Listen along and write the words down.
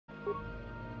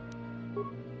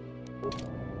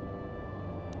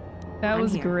That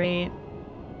was great.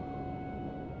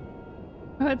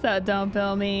 What's up, don't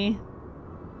bill me?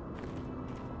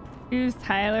 Who's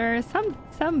Tyler?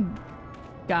 Some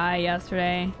guy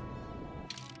yesterday.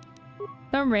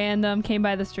 Some random came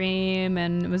by the stream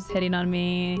and was hitting on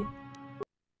me.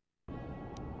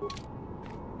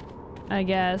 I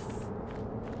guess.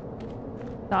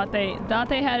 Thought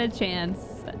they had a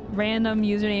chance. Random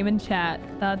username in chat.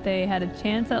 Thought they had a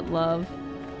chance at love.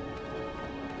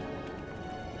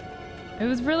 It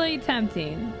was really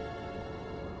tempting.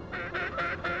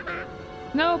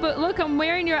 No, but look, I'm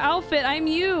wearing your outfit. I'm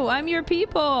you. I'm your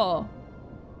people.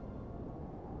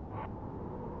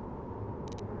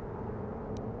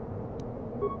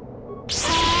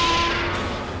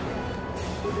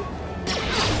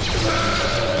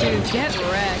 Dude, get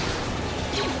wrecked.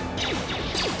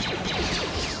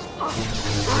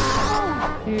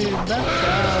 Dude, let's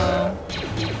go.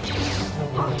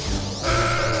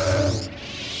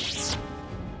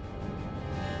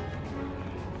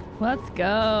 Let's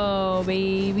go,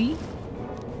 baby.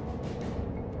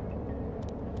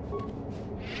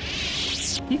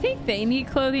 Do you think they need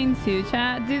clothing too,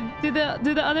 chat? Do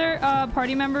the other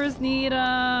party members need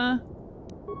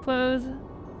clothes?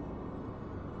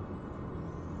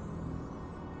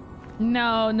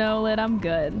 No, Lid, I'm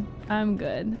good. I'm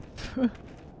good.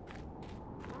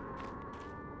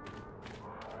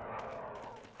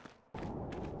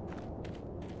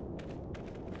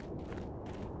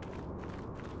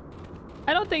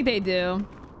 I don't think they do.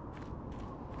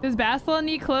 Does Bastila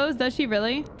need clothes? Does she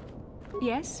really?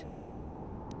 Yes.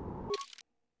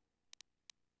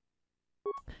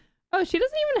 Oh, she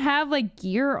doesn't even have like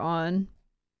gear on.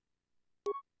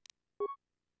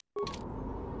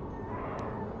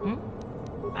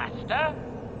 Master?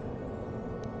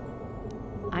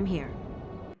 I'm here.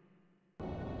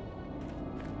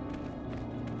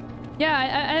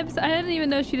 Yeah, I didn't even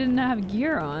know she didn't have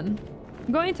gear on.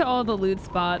 I'm going to all the loot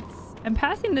spots. I'm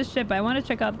passing the ship. I want to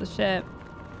check out the ship.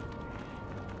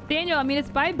 Daniel, I mean,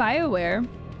 it's by BioWare.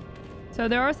 So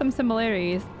there are some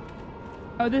similarities.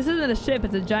 Oh, this isn't a ship.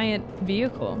 It's a giant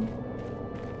vehicle.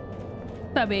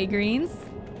 What's up, A-Greens?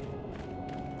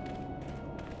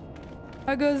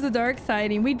 How goes the dark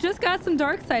siding? We just got some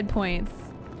dark side points.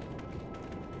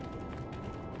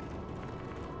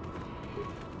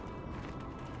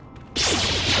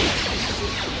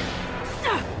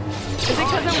 Is it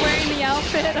because I'm wearing the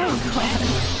outfit? Oh god.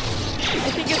 I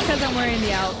think it's because I'm wearing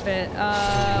the outfit.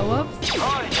 Whoops.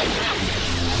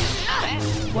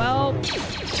 Well.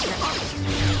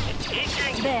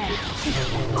 There.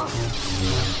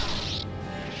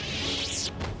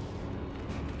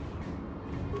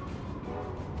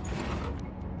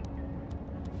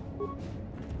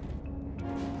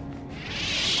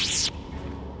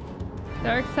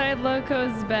 Dark side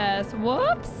Lowco's best.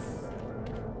 Whoops.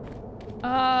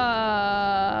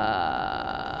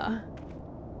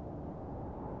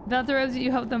 Without the robes,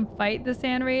 you help them fight the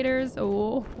Sand Raiders.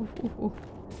 Oh,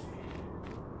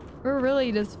 we're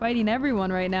really just fighting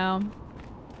everyone right now.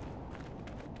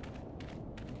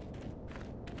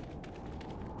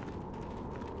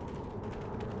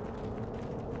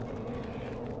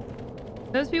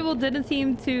 Those people didn't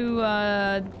seem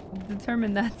to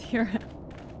determine that here.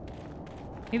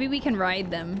 Maybe we can ride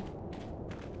them.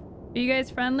 Are you guys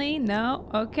friendly? No?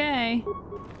 Okay.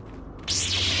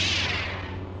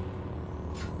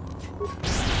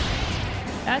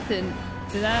 That didn't...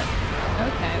 Did that...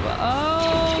 Okay, well...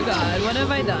 Oh god, what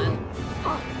have I done?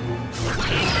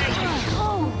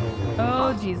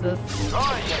 Oh, Jesus.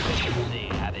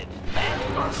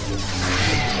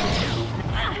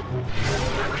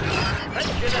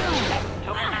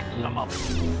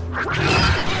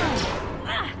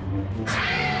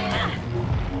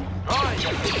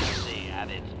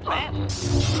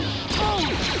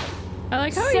 I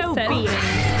like how he said things.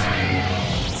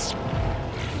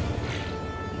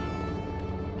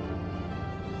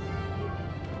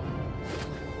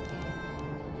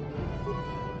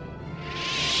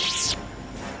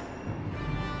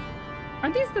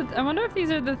 Aren't these the... I wonder if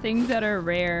these are the things that are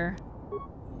rare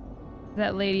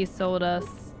that lady sold us.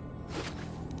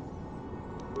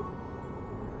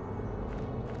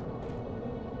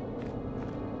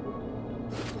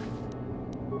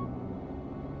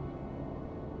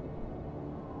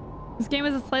 This game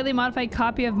is a slightly modified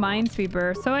copy of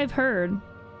Minesweeper, so I've heard.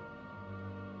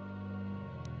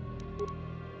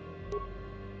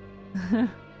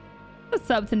 What's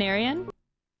up, Tenarian?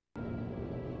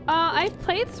 I've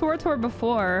played KOTOR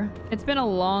before. It's been a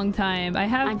long time. I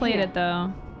have played it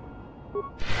though.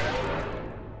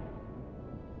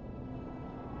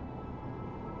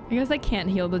 I guess I can't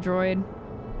heal the droid.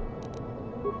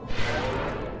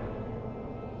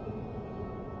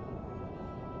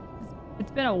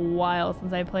 It's been a while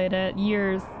since I played it.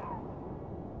 Years.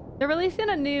 They're releasing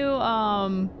a new,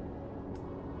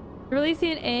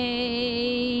 releasing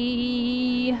a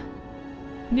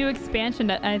new expansion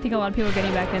that I think a lot of people are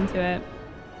getting back into it.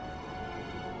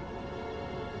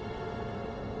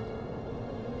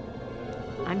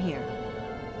 I'm here.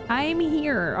 I'm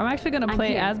here. I'm actually gonna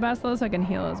play as Basilo so I can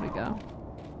heal as we go.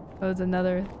 Oh, there's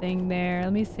another thing there.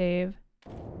 Let me save.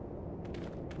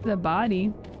 The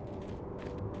body.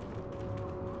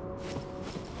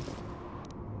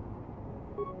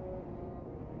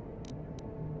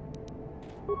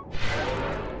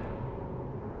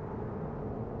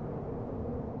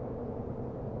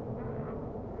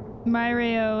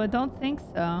 Mario, I don't think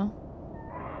so.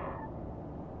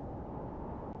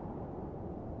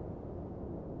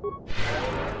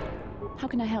 How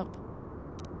can I help?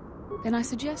 Then I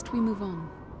suggest we move on.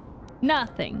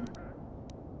 Nothing.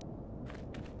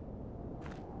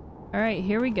 All right,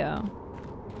 here we go.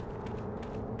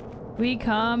 We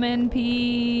come in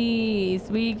peace.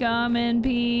 We come in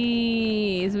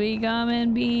peace. We come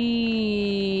in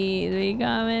peace. We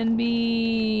come in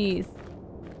peace.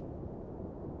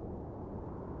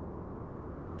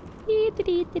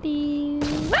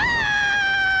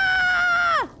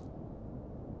 Ah!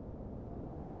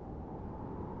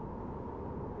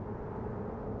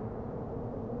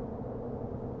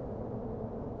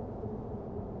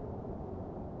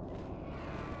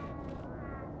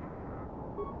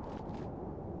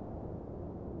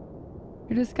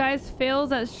 Your disguise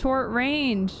fails at short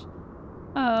range.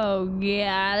 Oh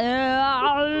yeah,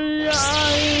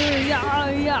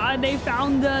 they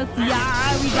found us.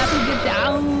 Yeah, we got to get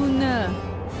down.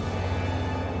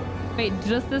 Wait,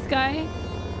 just this guy?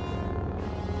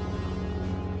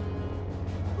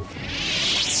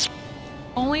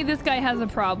 Only this guy has a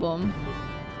problem.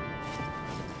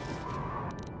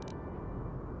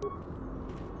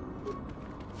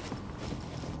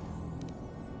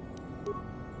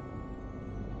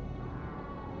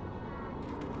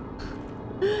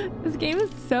 This game is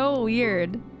so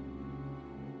weird.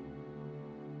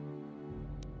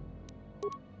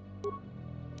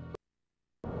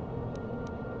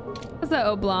 What's that,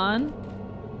 Oblon?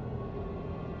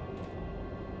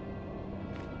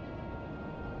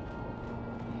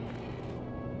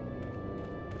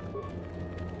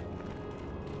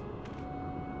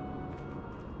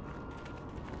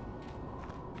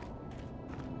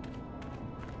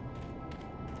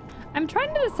 I'm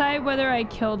trying to decide whether I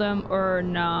killed him or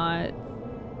not.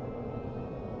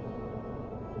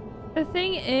 The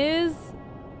thing is,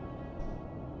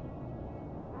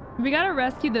 we gotta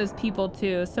rescue those people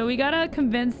too. So we gotta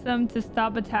convince them to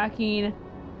stop attacking.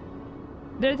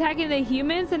 They're attacking the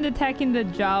humans and attacking the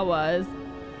Jawas.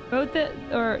 Both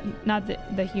or not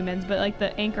the humans, but like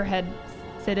the Anchorhead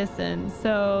citizens.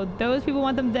 So those people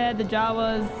want them dead. The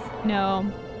Jawas, you know.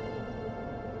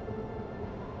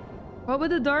 What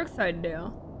would the dark side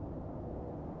do?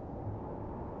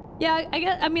 Yeah, I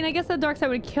guess the dark side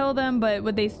would kill them, but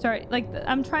would they start like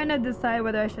I'm trying to decide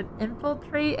whether I should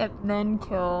infiltrate and then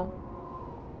kill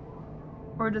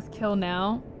or just kill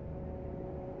now.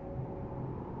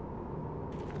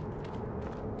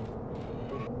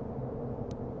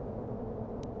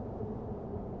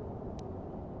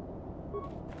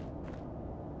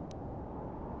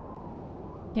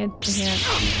 Can't.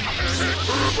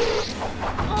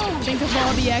 Oh, think of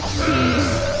all the XP.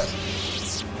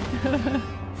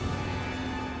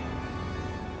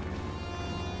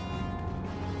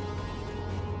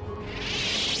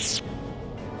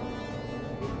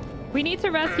 We need to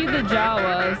rescue the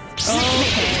Jawas.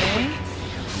 Okay.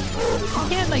 I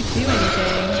can't like do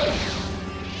anything.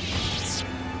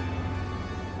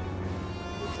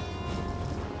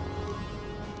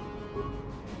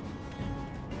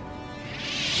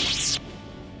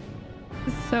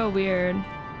 This is so weird.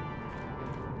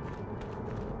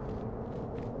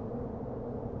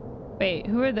 Wait,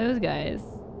 who are those guys?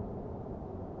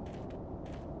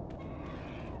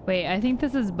 Wait, I think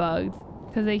this is bugged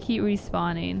because they keep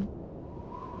respawning.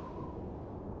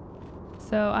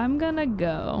 So I'm gonna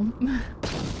go.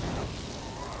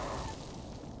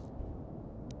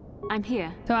 I'm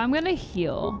here. So I'm gonna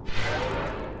heal.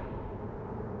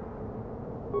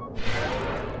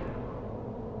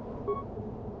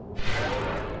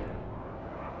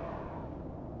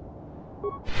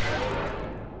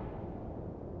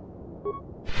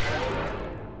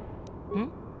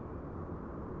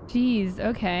 Jeez,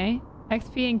 okay.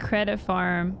 XP and credit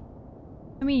farm.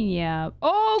 I mean, yeah.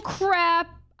 Oh, crap!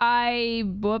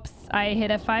 Whoops. I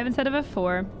hit a 5 instead of a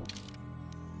 4.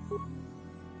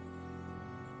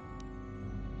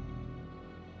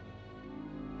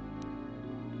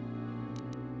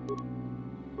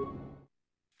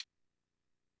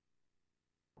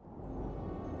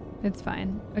 It's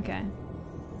fine. Okay.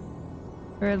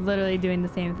 We're literally doing the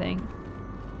same thing.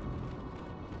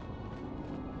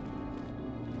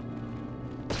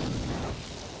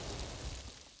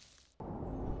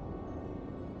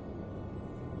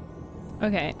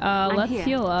 Okay, let's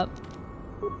heal up.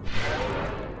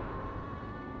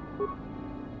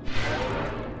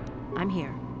 I'm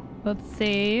here. Let's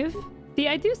save. See,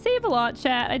 I do save a lot,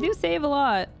 chat. I do save a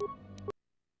lot.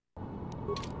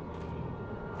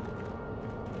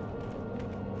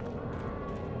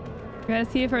 Gotta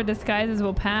see if our disguises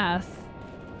will pass.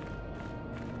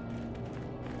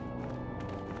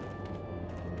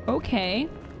 Okay.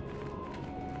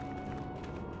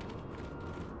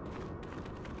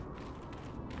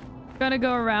 Gonna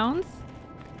go around.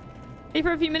 Hey,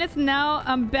 for a few minutes now,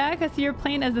 I'm back. I see you're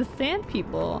playing as the Sand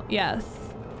People. Yes.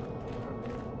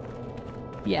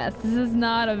 Yes, this is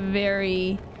not a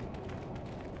very,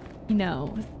 you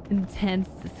know, intense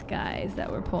disguise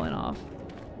that we're pulling off.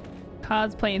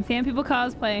 Cosplay and Sand People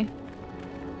cosplay.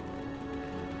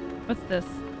 What's this?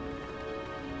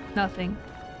 Nothing.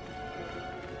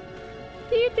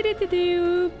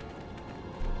 Okay,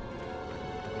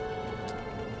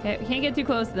 we can't get too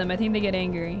close to them. I think they get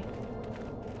angry.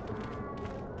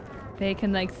 They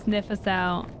can like sniff us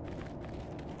out.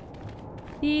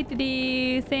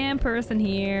 Sand person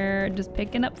here, just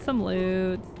picking up some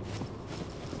loot.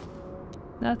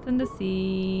 Nothing to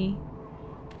see.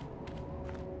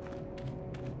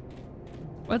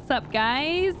 What's up,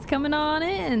 guys? Coming on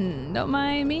in. Don't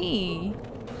mind me.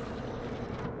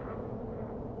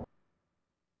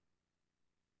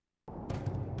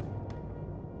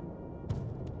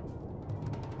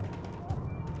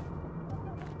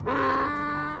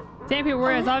 Sand People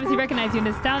Warriors obviously recognize you and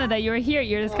is astounded that you are here.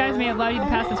 Your disguise may have allowed you to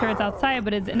pass the turrets outside,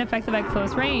 but it's ineffective at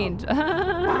close range.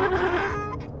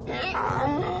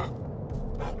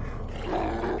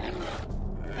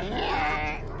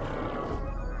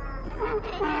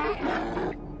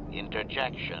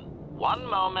 Interjection. One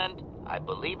moment. I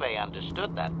believe I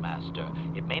understood that, Master.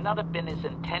 It may not have been his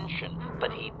intention,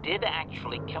 but he did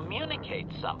actually communicate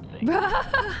something.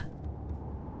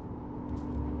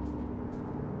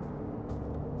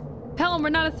 Tell him we're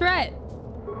not a threat.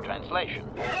 Translation.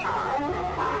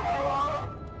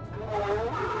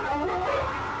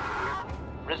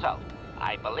 Result.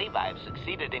 I believe I have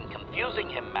succeeded in confusing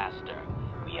him, Master.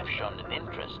 We have shown an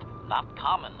interest not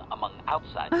common among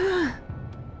outsiders.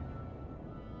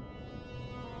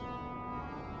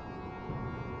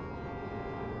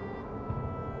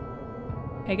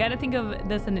 I gotta think of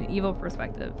this in an evil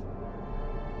perspective.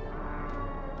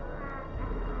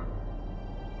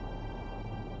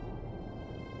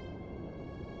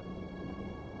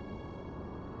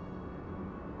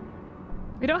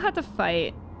 We don't have to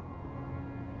fight.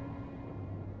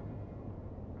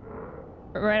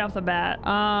 Right off the bat.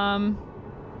 How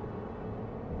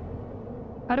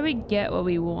do we get what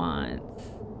we want?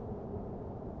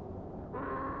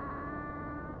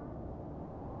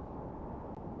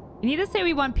 We need to say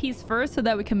we want peace first so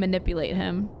that we can manipulate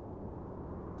him.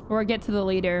 Or get to the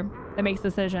leader that makes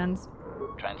decisions.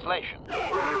 Translation.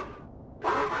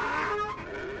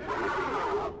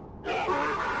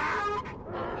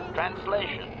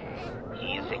 Translation.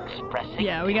 He is expressing...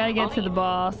 Yeah, we gotta get to the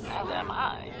boss. As am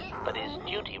I. But his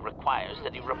duty requires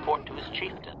that he report to his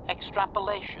chieftain.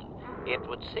 Extrapolation. It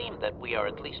would seem that we are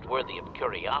at least worthy of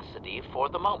curiosity for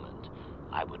the moment.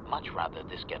 I would much rather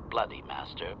this get bloody,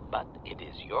 Master, but it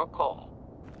is your call.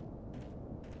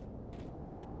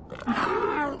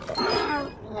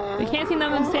 We can't see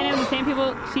them understanding the Sand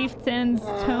People chieftain's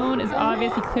tone is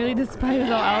obvious. He clearly despises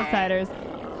all outsiders.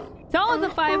 All of the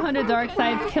 500 dark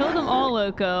sides, kill them all,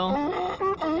 Lowco.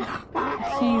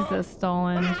 Jesus,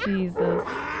 Stolen. Jesus.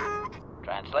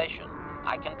 Translation.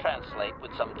 I can translate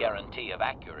with some guarantee of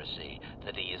accuracy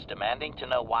that he is demanding to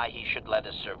know why he should let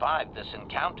us survive this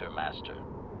encounter, Master.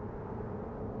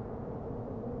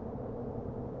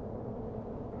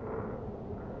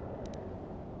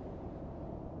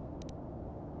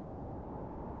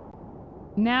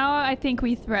 Now I think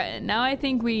we threaten. Now I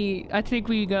think we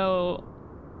go...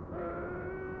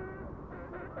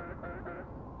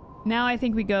 Now I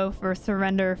think we go for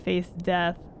surrender, face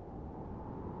death.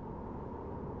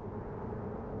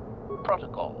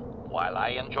 Protocol. While I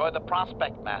enjoy the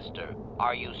prospect, Master,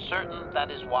 are you certain that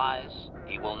is wise?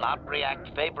 He will not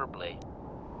react favorably.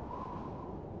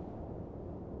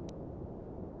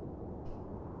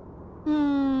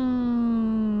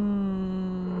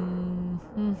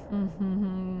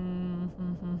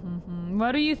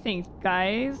 What do you think,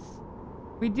 guys?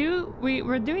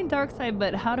 We're doing dark side,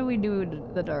 but how do we do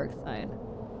the dark side?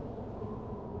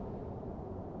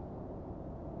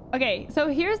 Okay, so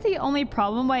here's the only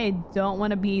problem why I don't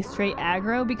want to be straight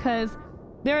aggro, because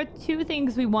there are two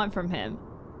things we want from him.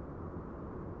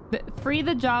 Free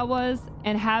the Jawas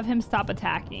and have him stop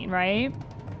attacking, right?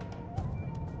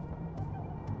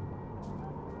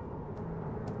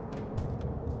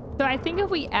 So I think if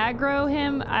we aggro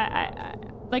him, I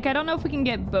don't know if we can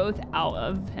get both out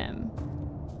of him.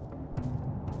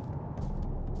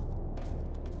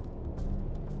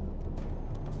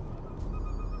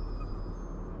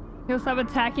 He'll stop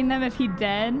attacking them if he's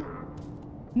dead.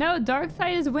 No,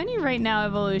 Darkseid is winning right now,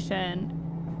 Evolution.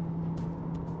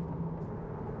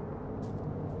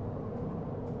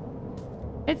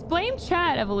 It's blame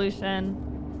chat, Evolution.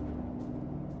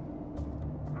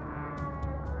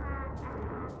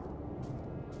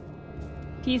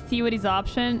 Can you see what his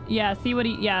option? Yeah, see what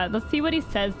he... Yeah, let's see what he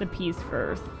says to Peace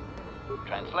first.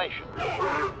 Translation.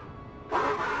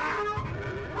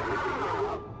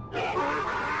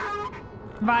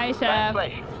 Bye, Chef.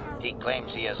 Translation. He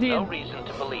claims he has no reason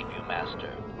to believe you,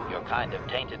 Master. Your kind have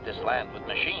tainted this land with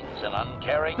machines and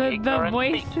uncaring, ignorant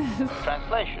feet.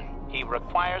 Translation. He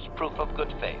requires proof of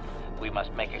good faith. We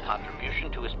must make a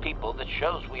contribution to his people that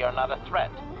shows we are not a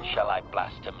threat. Shall I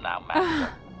blast him now,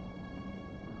 Master?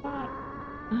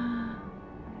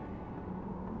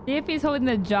 See if he's holding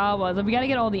the Jawas. We gotta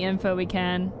get all the info we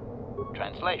can.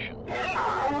 Translation.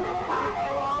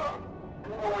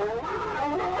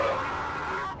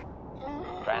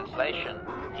 Translation.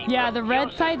 Yeah, the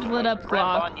red side's lit up,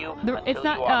 Glock. It's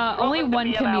not, only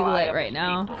one can be lit right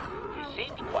now. He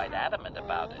seems quite adamant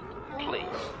about it. Please,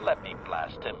 let me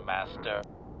blast him, Master.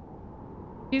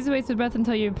 Use a wasted breath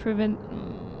until you've proven...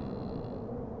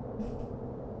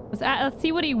 Let's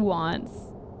see what he wants.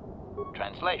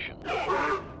 Translation.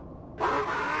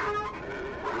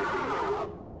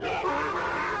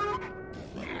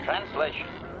 Translation.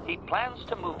 He plans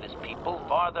to move his people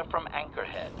farther from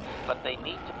Anchorhead, but they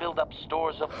need to build up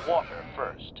stores of water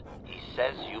first. He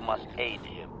says you must aid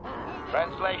him.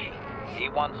 Translation. He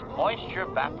wants moisture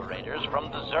evaporators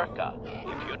from the Zerka.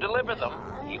 If you deliver them,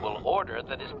 he will order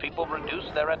that his people reduce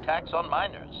their attacks on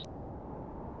miners.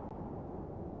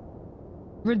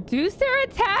 Reduce their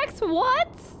attacks? What?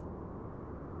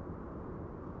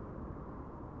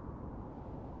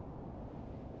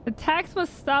 Attacks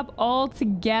must stop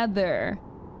altogether.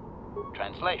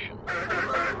 Translation.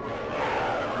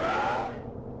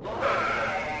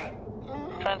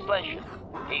 Translation.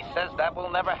 He says that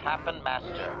will never happen,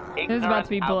 Master. There's about to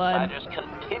be blood. Outsiders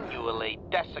continually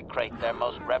desecrate their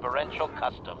most reverential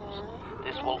customs.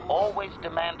 This will always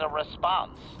demand a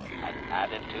response, an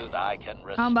attitude I can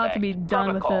respect. I'm about to be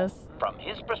done with this. From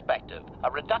his perspective,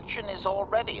 a reduction is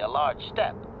already a large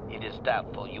step. It is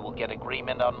doubtful you will get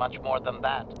agreement on much more than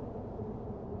that.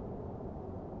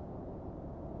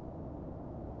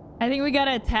 I think we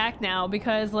gotta attack now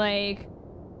because, like,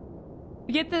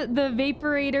 we get the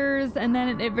vaporators and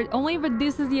then it only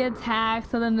reduces the attack,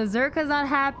 so then the Zerka's not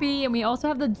happy, and we also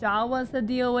have the Jawas to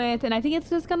deal with, and I think it's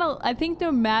just gonna... I think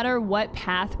no matter what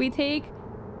path we take,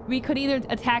 we could either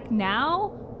attack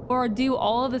now or do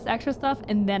all of this extra stuff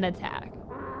and then attack.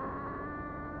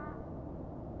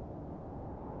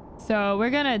 So we're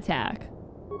gonna attack.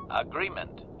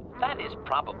 Agreement. That is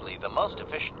probably the most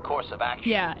efficient course of action.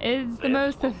 Yeah, it's the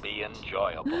most... This will be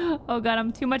enjoyable. Oh god,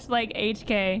 I'm too much like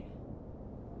HK.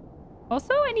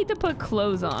 Also, I need to put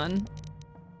clothes on.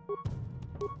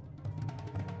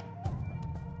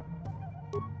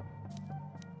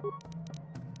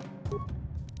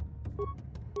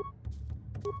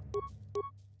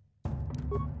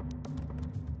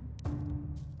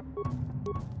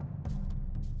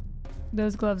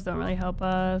 Those gloves don't really help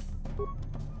us.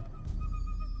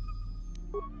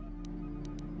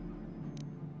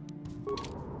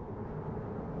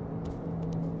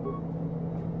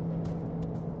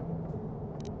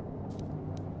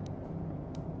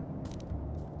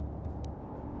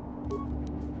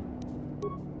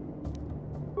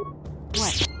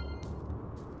 What?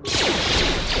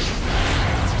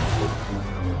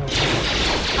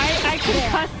 I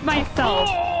concussed myself.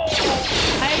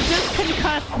 I just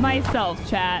concussed myself,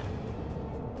 chat.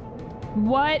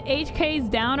 What? HK's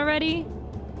down already?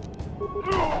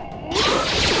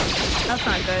 That's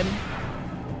not good.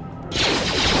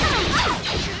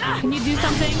 Can you do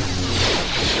something?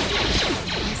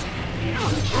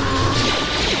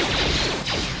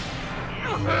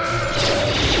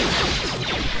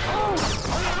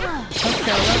 Let's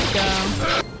go, let's go.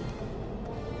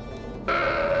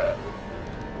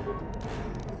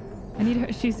 I need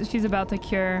her. She's about to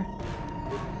cure.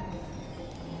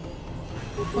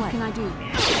 What can I do?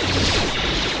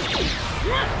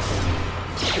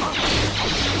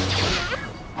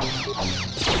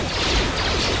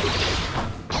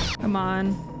 Come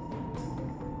on.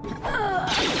 We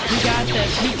got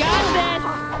this. We got this.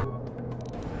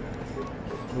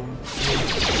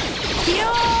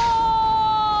 Heal!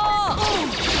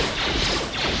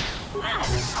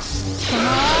 Come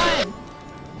on.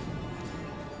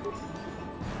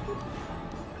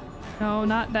 No,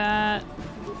 not that.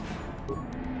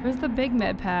 Where's the big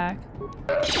med pack?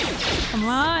 Come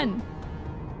on.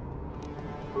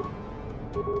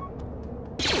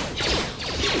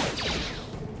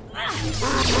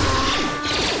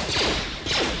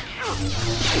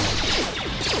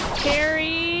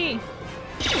 Carry.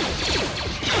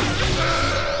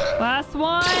 Last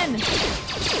one.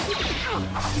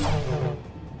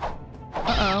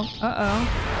 Uh-oh. Uh-oh.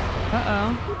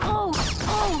 Uh-oh. Oh!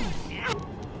 Oh!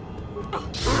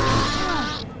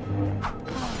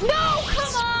 No!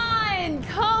 Come on!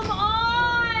 Come on!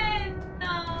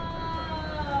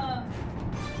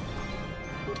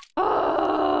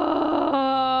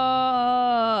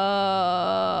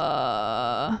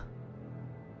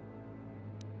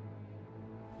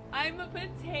 I'm a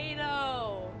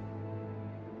potato.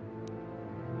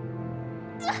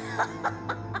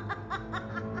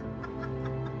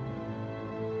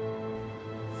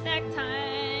 Snack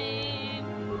time.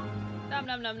 Nom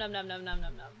nom nom nom nom nom nom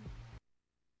nom nom.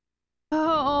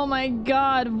 Oh my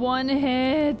god, one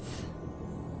hit.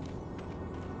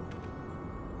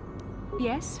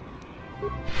 Yes?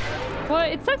 Well,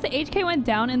 it sucks that HK went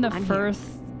down in the first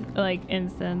like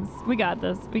instance. We got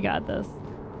this. We got this.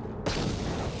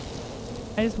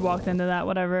 I just walked into that,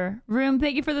 whatever. Room,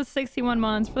 thank you for the 61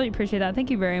 months. Really appreciate that.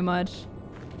 Thank you very much.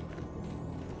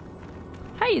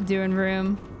 How you doing,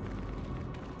 Room?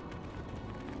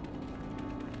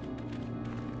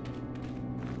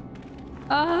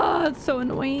 Ah, it's so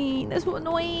annoying. It's so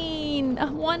annoying.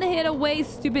 One hit away,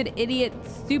 stupid idiot.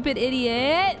 Stupid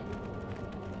idiot.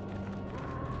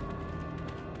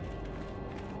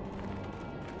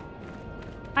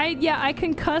 I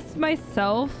concussed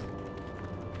myself.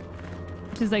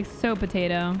 Which is like so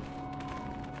potato.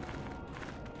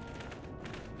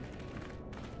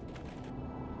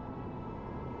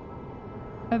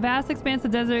 A vast expanse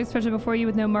of desert stretches before you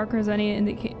with no markers or any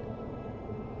indicate.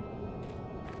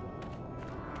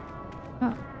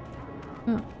 Oh.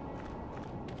 Oh.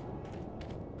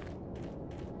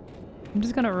 I'm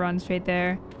just gonna run straight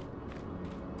there.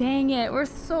 Dang it, we're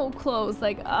so close.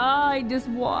 Like, why?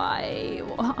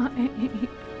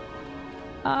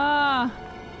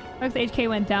 Looks HK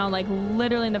went down like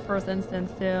literally in the first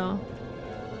instance too.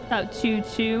 Without Choo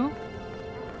Choo.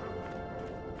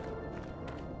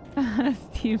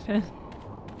 Steven.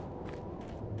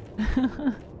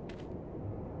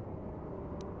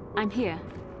 I'm here.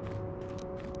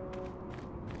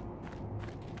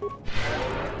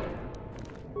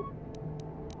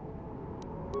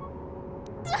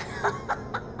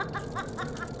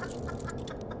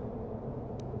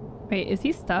 Wait, is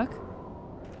he stuck?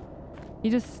 He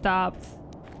just stopped.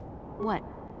 What?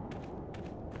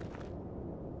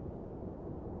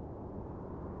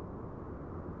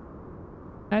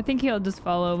 I think he'll just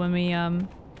follow when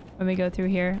we go through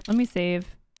here. Let me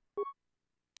save.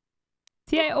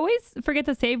 See, I always forget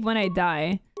to save when I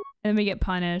die, and then we get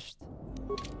punished.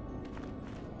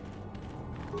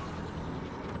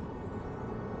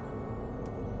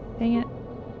 Dang it.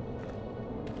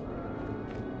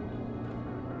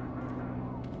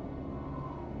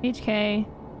 HK.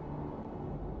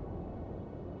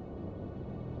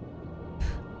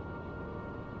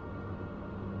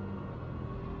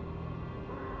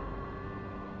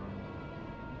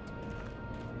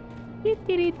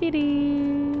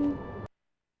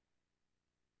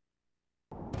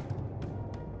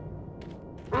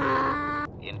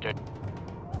 Enter.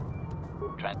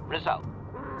 Result.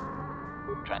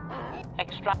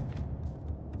 Extra.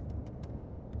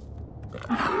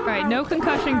 Alright, no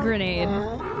concussion grenade.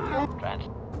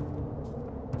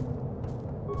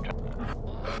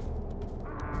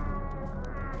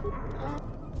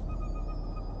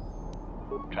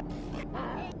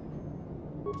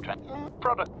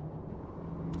 Product.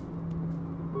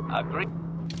 Agree.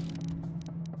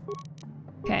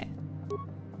 Okay.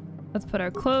 Let's put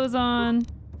our clothes on.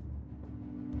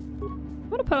 I'm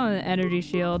gonna put on an energy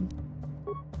shield.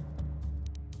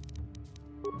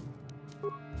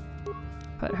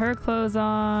 Put her clothes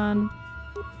on.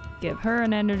 Give her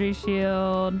an energy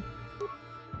shield.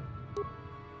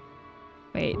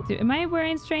 Wait, am I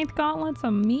wearing strength gauntlets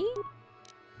on me?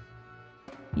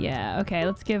 Yeah, okay,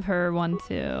 let's give her one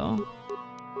too.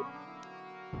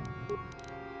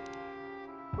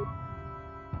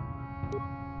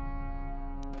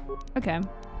 Okay.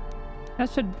 That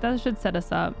should set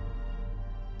us up.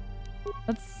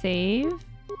 Let's save.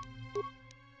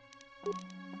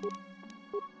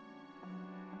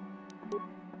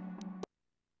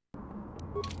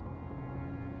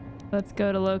 Let's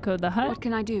go to Lowco the hut. What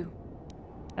can I do?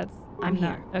 That's I'm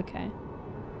not here. okay.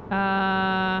 So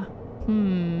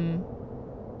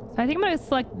I think I'm gonna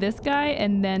select this guy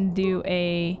and then do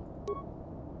a.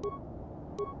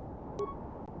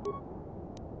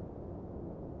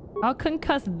 I'll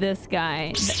concuss this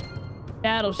guy.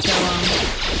 That'll show him.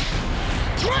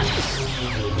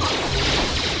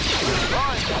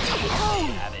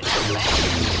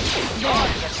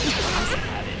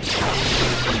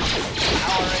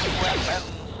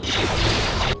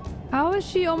 How is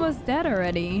she almost dead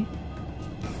already?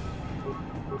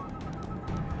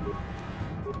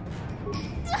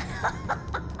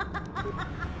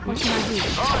 What can I do?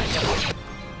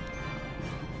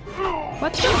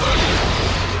 What the?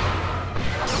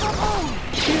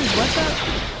 Dude, what the?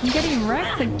 I'm getting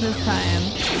wrecked like this time.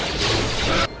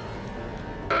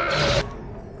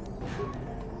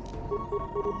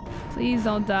 Please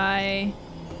don't die.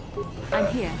 I'm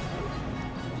here.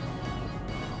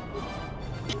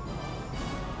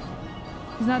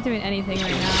 He's not doing anything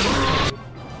right now.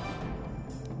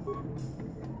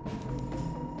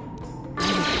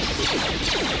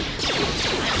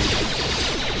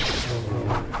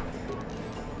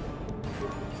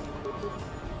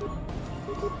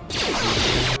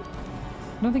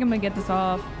 I don't think I'm gonna get this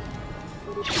off.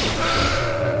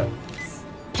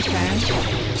 Okay.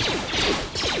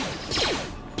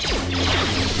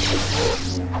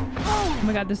 Oh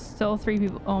my god, there's still 3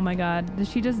 people. Oh my god. Did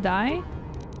she just die?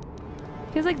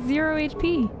 She has like 0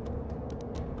 HP.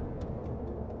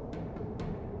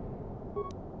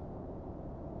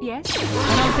 Yes?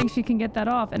 I don't think she can get that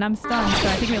off, and I'm stunned, so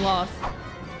I think we lost.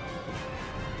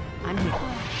 I'm here.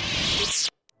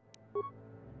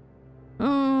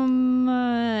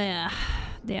 Yeah.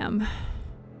 Damn.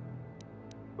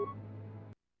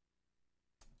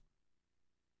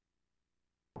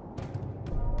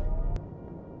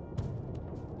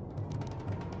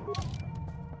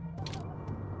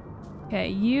 Okay,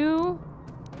 you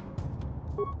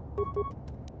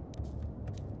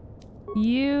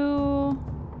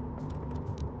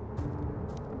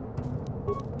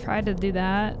try to do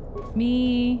that.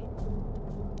 Me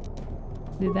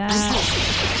do that.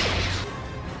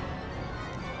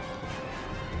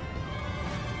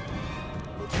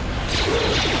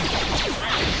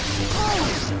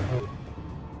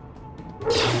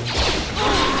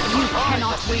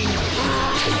 Cannot win.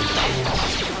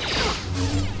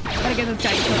 Gotta get this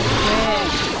guy killed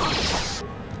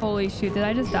quick. Holy shoot, did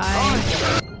I just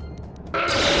die?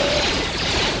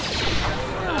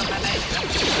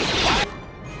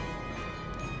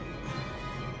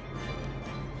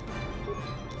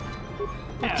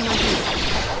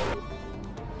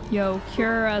 Yo,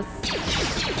 cure us.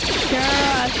 Cure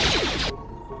us.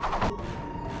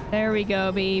 There we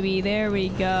go, baby. There we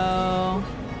go.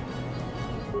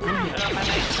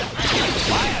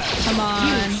 Come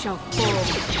on. You shall fall.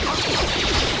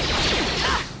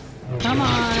 Come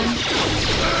on.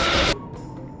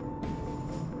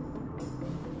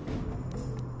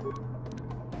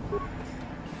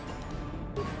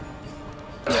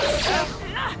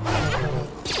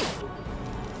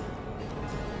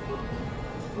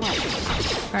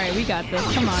 Alright, we got this.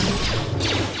 Come on.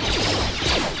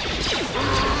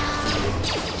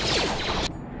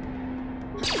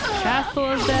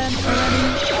 Castle is dead already.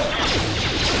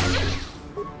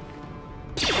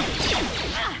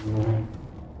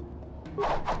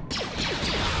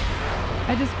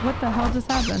 What the hell just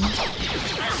happened?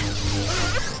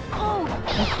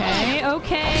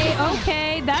 Okay,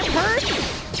 okay. That hurts.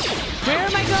 Where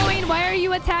am I going? Why are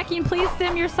you attacking? Please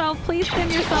stim yourself. Please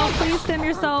stim yourself. Please stim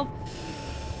yourself.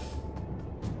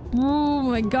 Oh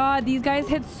my god, these guys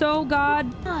hit so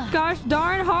gosh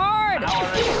darn hard.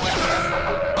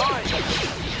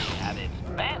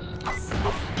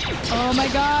 Oh my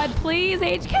god, please,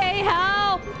 HK,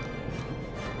 help!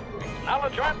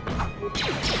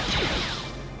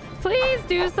 Please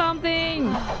do something.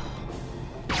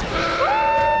 Oh,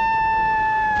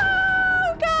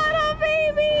 got a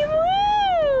baby.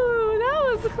 Woo! That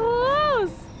was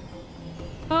close.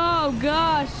 Oh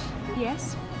gosh.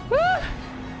 Yes? Woo!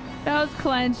 That was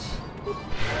clench.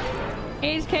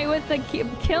 HK with the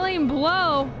killing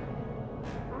blow.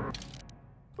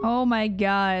 Oh my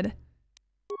god.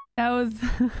 That was...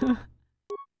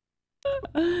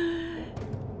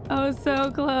 that was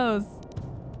so close.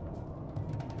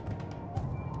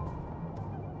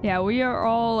 Yeah, we are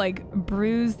all like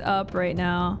bruised up right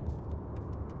now.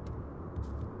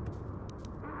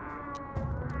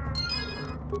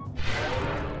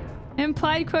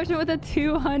 Implied quotient with a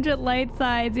 200 light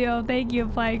sides. Yo, thank you,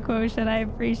 implied quotient. I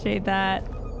appreciate that.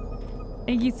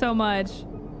 Thank you so much.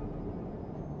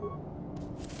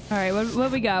 All right,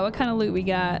 what we got? What kind of loot we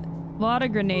got? A lot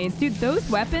of grenades. Dude, those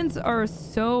weapons are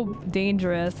so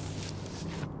dangerous.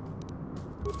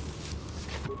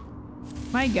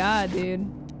 My God, dude.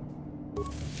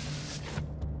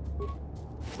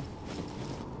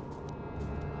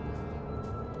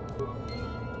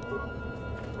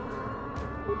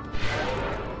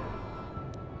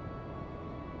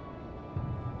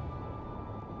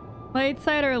 Light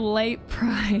side or light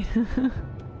pride?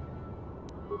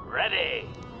 Ready.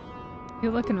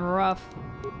 You're looking rough.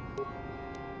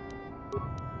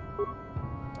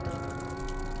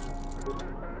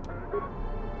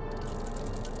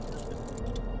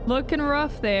 Looking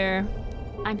rough there.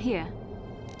 I'm here.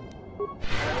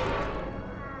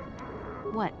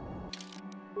 What?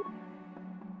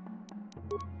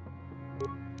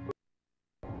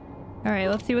 All right,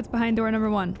 let's see what's behind door number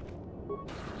 1.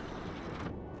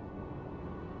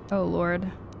 Oh, Lord.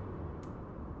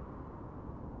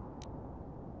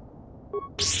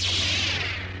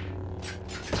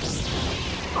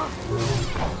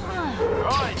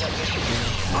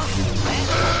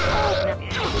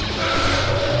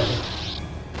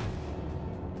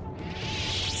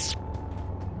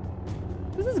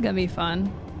 This is gonna be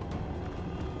fun.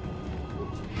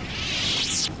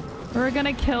 We're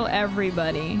gonna kill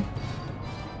everybody.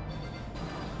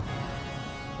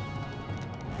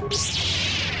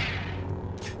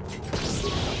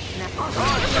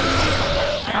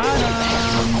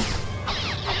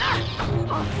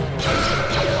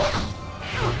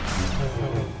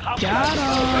 Got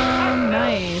him!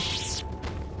 Nice.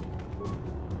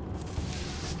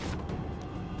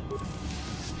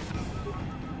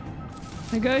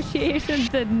 Negotiations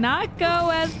did not go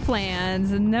as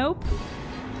planned. Nope.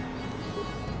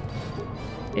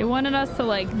 They wanted us to,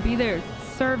 like, be their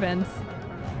servants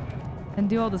and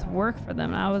do all this work for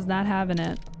them. I was not having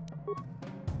it.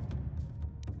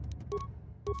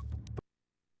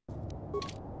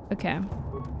 Okay.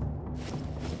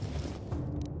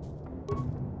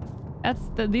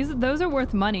 Those are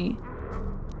worth money.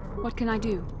 What can I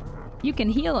do? You can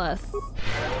heal us.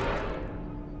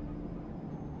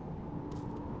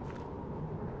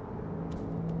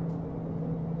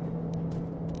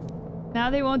 Now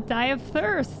they won't die of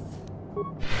thirst.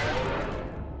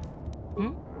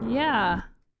 Hmm? Yeah.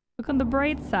 Look on the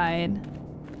bright side.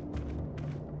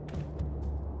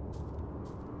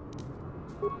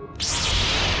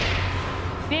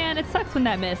 Man, it sucks when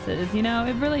that misses, you know?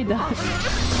 It really does.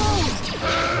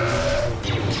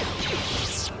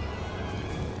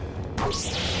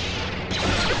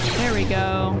 There we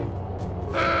go.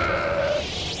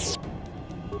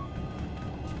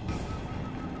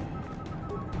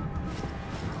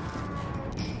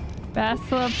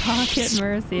 Bastila Pocket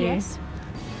Mercy. Yes.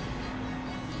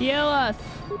 Heal us.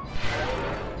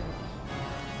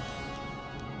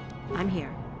 I'm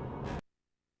here.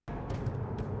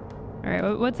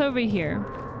 Alright, what's over here?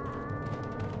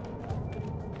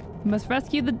 We must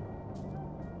rescue the...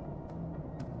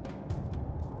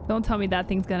 Don't tell me that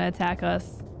thing's gonna attack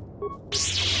us.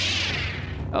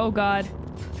 Oh God.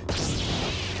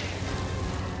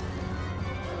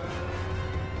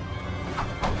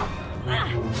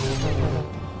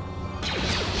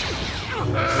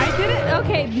 I didn't...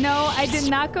 Okay, no, I did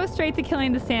not go straight to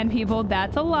killing the sand people.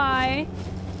 That's a lie.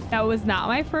 That was not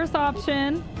my first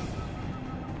option.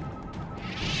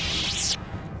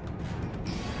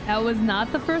 That was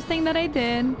not the first thing that I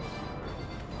did.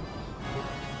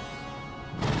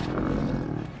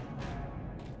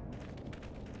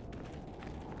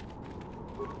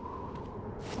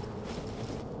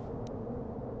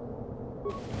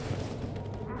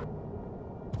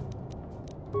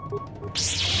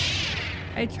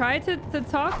 I tried to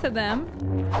talk to them.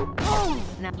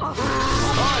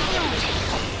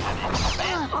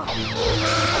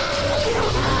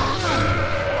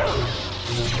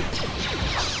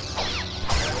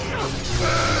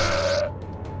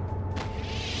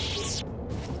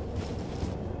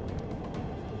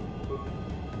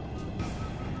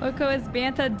 Lowco is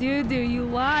Bantha doo-doo, you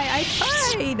lie. I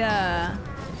tried!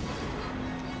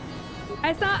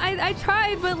 I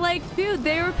tried, but like, dude,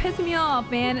 they were pissing me off,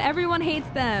 man. Everyone hates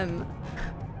them.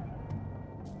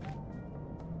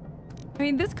 I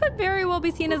mean, this could very well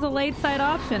be seen as a late side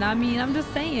option. I mean, I'm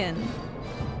just saying.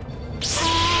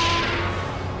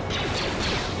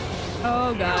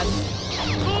 Oh, God.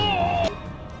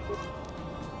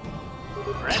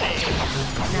 Ready.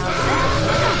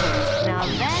 Now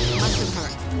that must have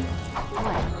hurt.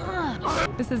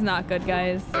 What? This is not good,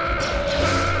 guys.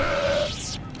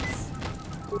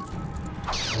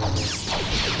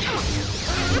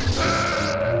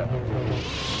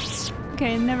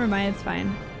 Okay, never mind. It's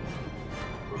fine.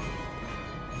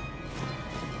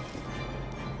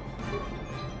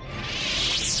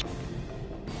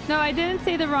 No, I didn't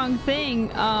say the wrong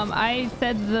thing. I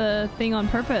said the thing on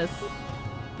purpose.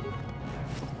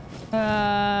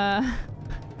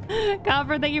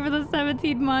 Copper, thank you for the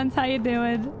 17 months. How you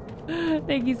doing?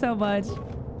 Thank you so much.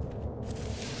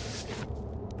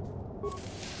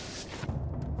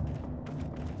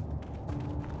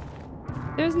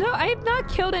 There's no... I have not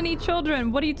killed any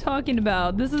children. What are you talking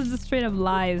about? This is just straight up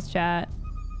lies, chat.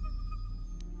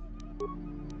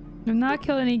 I've not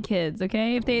killed any kids,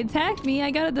 okay? If they attack me,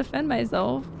 I gotta defend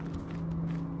myself.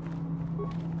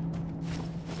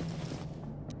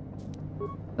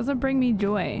 Doesn't bring me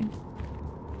joy.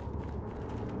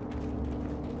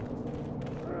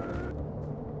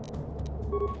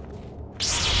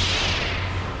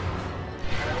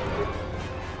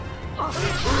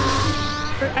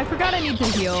 I forgot I need to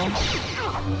heal.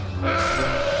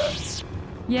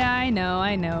 Yeah, I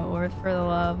know. Worth for the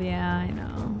love. Yeah, I know.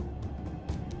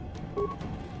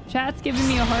 Chat's giving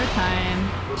me a hard time.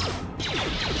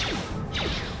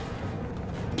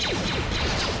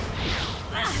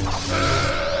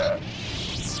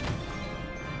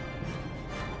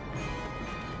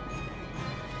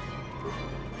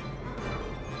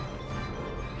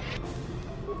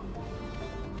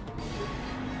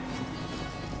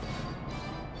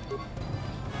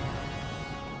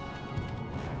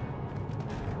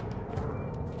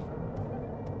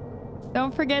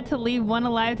 Don't forget to leave one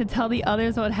alive to tell the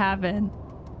others what happened.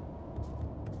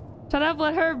 Shut up,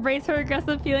 let her embrace her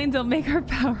aggressive feelings. Don't make her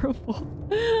powerful.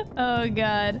 Oh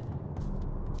god.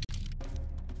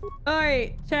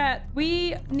 Alright, chat.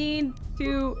 We need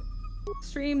to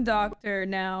stream doctor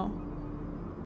now.